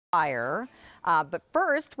fire. But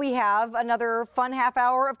first, we have another fun half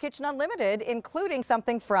hour of Kitchen Unlimited, including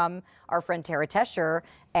something from our friend Tara Tescher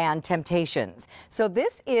and Temp-tations. So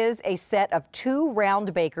this is a set of 2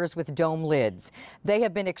 round bakers with dome lids. They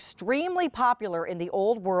have been extremely popular in the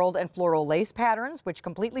old world and floral lace patterns, which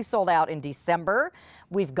completely sold out in December.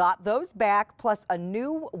 We've got those back, plus a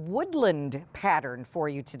new woodland pattern for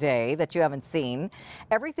you today that you haven't seen.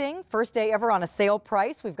 Everything first day ever on a sale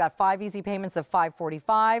price. We've got 5 easy payments of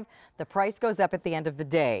 $5.45. The price goes up at the end of the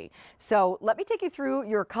day. So let me take you through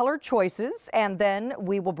your color choices, and then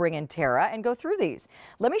we will bring in Tara and go through these.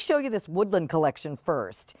 Let me show you this woodland collection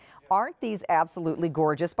first. Aren't these absolutely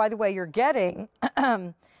gorgeous? By the way, you're getting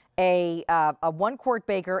a 1-quart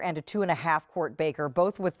baker and a 2.5-quart baker,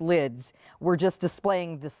 both with lids. We're just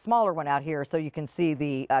displaying the smaller one out here so you can see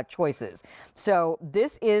the choices. So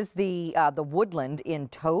this is the woodland in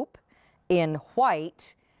taupe, in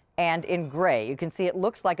white, and in gray. You can see it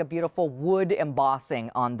looks like a beautiful wood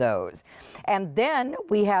embossing on those. And then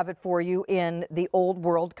we have it for you in the old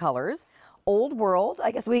world colors. Old world, I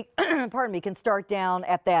guess we, pardon me, can start down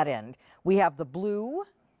at that end. We have the blue,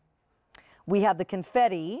 we have the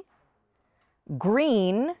confetti,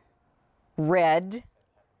 green, red,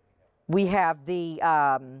 we have the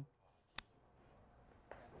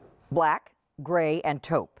black, gray, and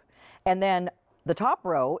taupe. And then the top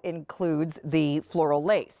row includes the floral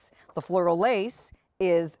lace. The floral lace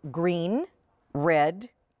is green, red,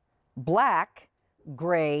 black,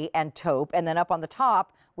 gray, and taupe. And then up on the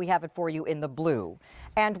top, we have it for you in the blue.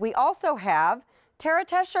 And we also have Tara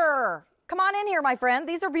Tescher. Come on in here, my friend.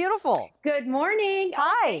 These are beautiful. Good morning.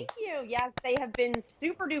 Hi. Oh, thank you. Yes, they have been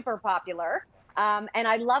super duper popular. And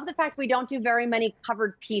I love the fact we don't do very many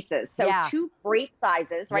covered pieces. So 2 great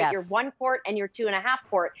sizes, right? Yes. Your 1 quart and your 2.5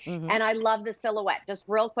 quart. And I love the silhouette. Just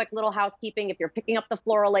real quick little housekeeping. If you're picking up the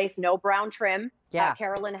floral lace, no brown trim.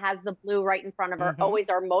 Carolyn has the blue right in front of her. Always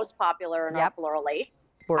our most popular in our floral lace.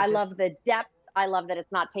 Gorgeous. I love the depth. I love that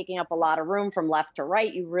it's not taking up a lot of room from left to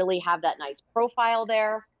right. You really have that nice profile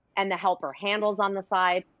there, and the helper handles on the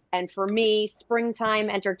side. And for me, springtime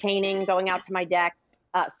entertaining, going out to my deck,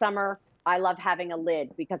 summer, I love having a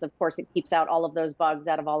lid because, of course, it keeps out all of those bugs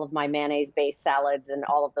out of all of my mayonnaise-based salads and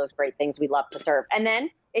all of those great things we love to serve. And then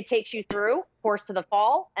it takes you through, of course, to the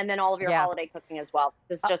fall, and then all of your holiday cooking as well.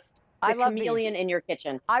 It's just the chameleon in your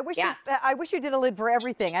kitchen. I wish you did a lid for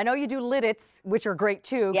everything. I know you do liddits, which are great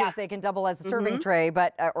too, because they can double as a serving tray,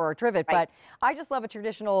 but or a trivet. But I just love a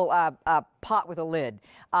traditional pot with a lid.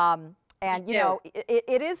 And, you know,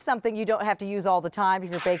 it is something you don't have to use all the time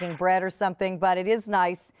if you're baking bread or something, but it is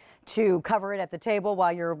nice to cover it at the table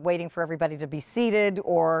while you're waiting for everybody to be seated,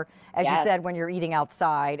 or, as you said, when you're eating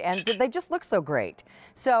outside. And they just look so great.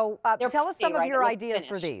 So tell us some of your ideas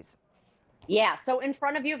for these. Yeah, so in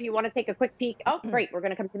front of you, if you want to take a quick peek. Oh, great, we're going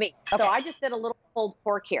to come to me. Okay. So I just did a little pulled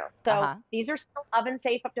pork here. So these are still oven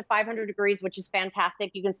safe up to 500 degrees, which is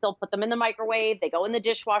fantastic. You can still put them in the microwave. They go in the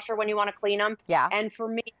dishwasher when you want to clean them. Yeah. And for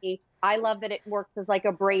me, I love that it works as like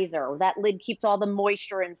a braiser. That lid keeps all the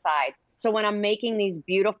moisture inside. So when I'm making these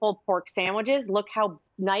beautiful pork sandwiches, look how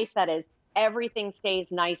nice that is. Everything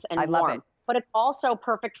stays nice and warm. Love it. But it's also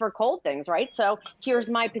perfect for cold things, right? So here's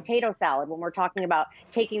my potato salad when we're talking about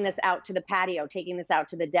taking this out to the patio, taking this out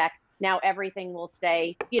to the deck. Now everything will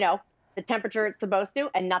stay, you know, the temperature it's supposed to,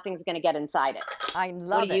 and nothing's going to get inside it. I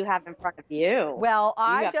love it. What do you have in front of you? Well,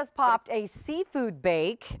 I just popped a seafood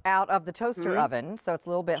bake out of the toaster oven, so it's a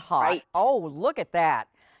little bit hot. Right. Oh, look at that.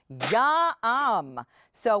 Yum.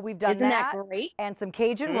 So we've done that great? And some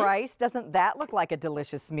Cajun rice. Doesn't that look like a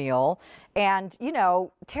delicious meal? And, you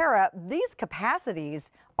know, Tara, these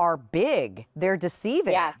capacities are big. They're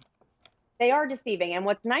deceiving. Yes, they are deceiving. And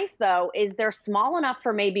what's nice, though, is they're small enough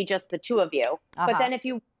for maybe just the 2 of you. But then if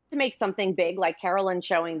you want to make something big, like Carolyn's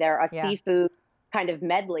showing there, a seafood kind of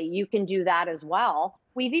medley, you can do that as well.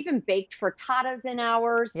 We've even baked frittatas in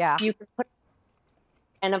ours. Yeah. You can put,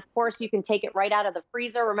 and of course, you can take it right out of the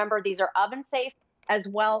freezer. Remember, these are oven safe, as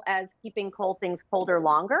well as keeping cold things colder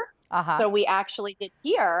longer. So we actually did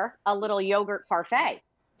here a little yogurt parfait.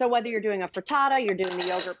 So whether you're doing a frittata, you're doing the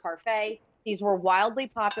yogurt parfait, these were wildly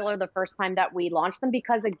popular the first time that we launched them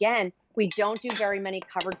because, again, we don't do very many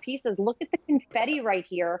covered pieces. Look at the confetti right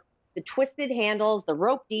here, the twisted handles, the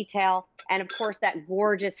rope detail, and of course that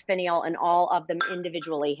gorgeous finial, and all of them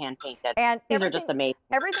individually hand painted. And these are just amazing.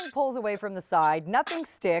 Everything pulls away from the side. Nothing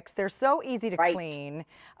sticks. They're so easy to clean.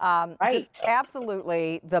 Just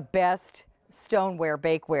absolutely the best stoneware,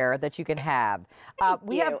 bakeware that you can have.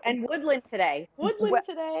 We have and woodland today. Woodland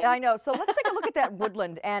today. I know. So let's take a look at that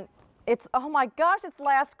woodland. And it's, oh my gosh, it's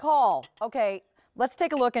last call. Okay. let's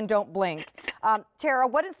take a look and don't blink. Tara,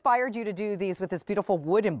 what inspired you to do these with this beautiful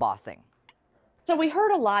wood embossing? So we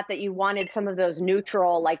heard a lot that you wanted some of those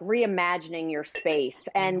neutral, like reimagining your space.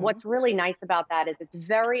 And what's really nice about that is it's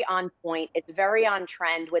very on point. It's very on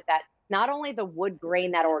trend with that, not only the wood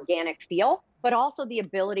grain, that organic feel, but also the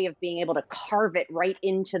ability of being able to carve it right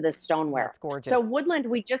into the stoneware. That's gorgeous. So Woodland,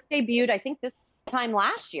 we just debuted, I think this time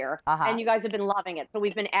last year, and you guys have been loving it. So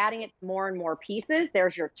we've been adding it to more and more pieces.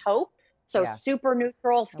 There's your taupe. So super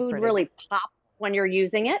neutral, food really pops when you're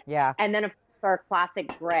using it. Yeah. And then of our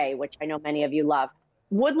classic gray, which I know many of you love.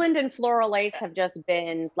 Woodland and floral lace have just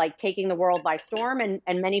been like taking the world by storm,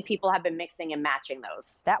 and many people have been mixing and matching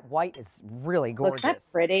those. That white is really gorgeous. Looks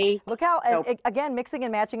that pretty? Look how, again, mixing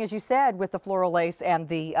and matching, as you said, with the floral lace and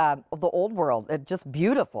the old world. Just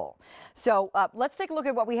beautiful. So let's take a look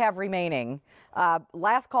at what we have remaining.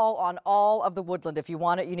 Last call on all of the Woodland. If you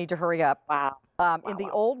want it, you need to hurry up. Wow. In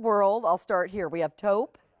the old world, I'll start here. We have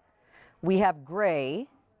taupe. We have gray.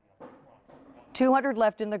 200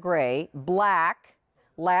 left in the gray. Black.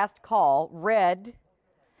 Last call, red.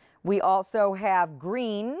 We also have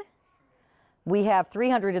green. We have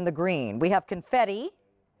 300 in the green. We have confetti,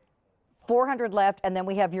 400 left, and then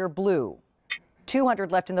we have your blue,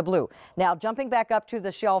 200 left in the blue. Now, jumping back up to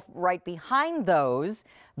the shelf right behind those,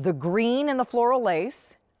 the green and the floral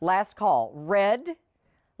lace, last call, red,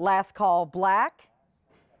 last call, black,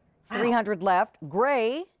 300 left,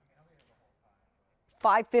 gray,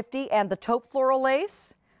 550, and the taupe floral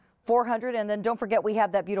lace, 400, and then don't forget we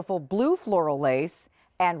have that beautiful blue floral lace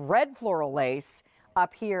and red floral lace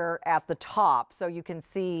up here at the top, so you can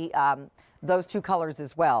see those two colors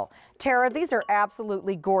as well. Tara, these are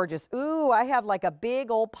absolutely gorgeous. Ooh, I have like a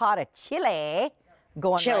big old pot of chili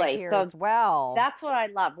going right here as well. That's what I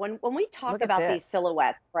love. When we talk about these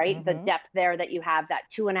silhouettes, right? The depth there that you have, that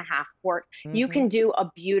 2.5 quart, you can do a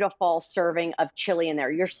beautiful serving of chili in there.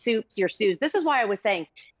 Your soups, your stews. This is why I was saying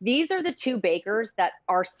these are the two bakers that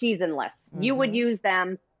are seasonless. You would use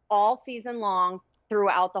them all season long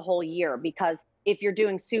throughout the whole year, because if you're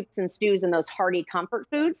doing soups and stews and those hearty comfort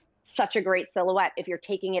foods, such a great silhouette. If you're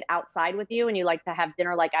taking it outside with you and you like to have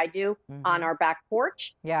dinner like I do on our back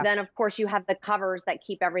porch, then of course you have the covers that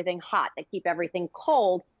keep everything hot, that keep everything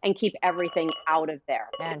cold, and keep everything out of there.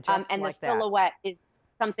 And the silhouette is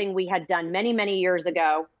something we had done many, many years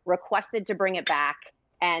ago, requested to bring it back.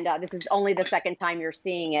 And this is only the second time you're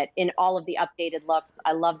seeing it in all of the updated looks.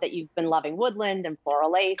 I love that you've been loving Woodland and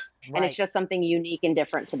floral lace. And it's just something unique and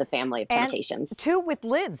different to the family of Temp-tations. And two with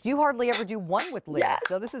lids. You hardly ever do one with lids.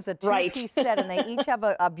 So this is a two-piece set, and they each have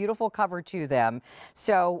a beautiful cover to them.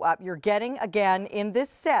 So you're getting, again, in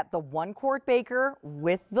this set, the 1-quart baker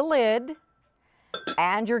with the lid.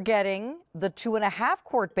 And you're getting the 2.5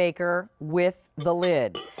 quart baker with the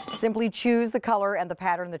lid. Simply choose the color and the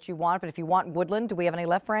pattern that you want. But if you want Woodland, do we have any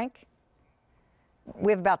left, Frank?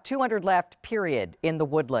 We have about 200 left, period, in the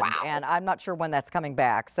Woodland. And I'm not sure when that's coming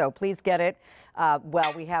back. So please get it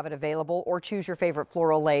while we have it available, or choose your favorite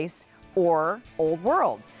floral lace or old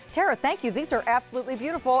world. Tara, thank you. These are absolutely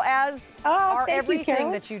beautiful, as are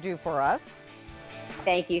everything that you do for us.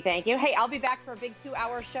 Thank you, thank you. Hey, I'll be back for a big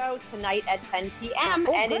 2-hour show tonight at 10 p.m.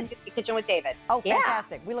 and in the kitchen with David. Oh,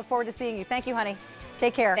 fantastic. We look forward to seeing you. Thank you, honey.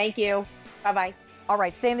 Take care. Thank you. Bye-bye. All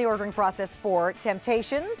right, stay in the ordering process for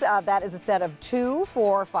Temp-tations. That is a set of 2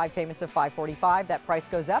 for 5 payments of $545. That price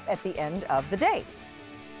goes up at the end of the day.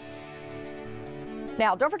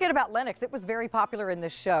 Now, don't forget about Lennox. It was very popular in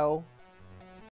this show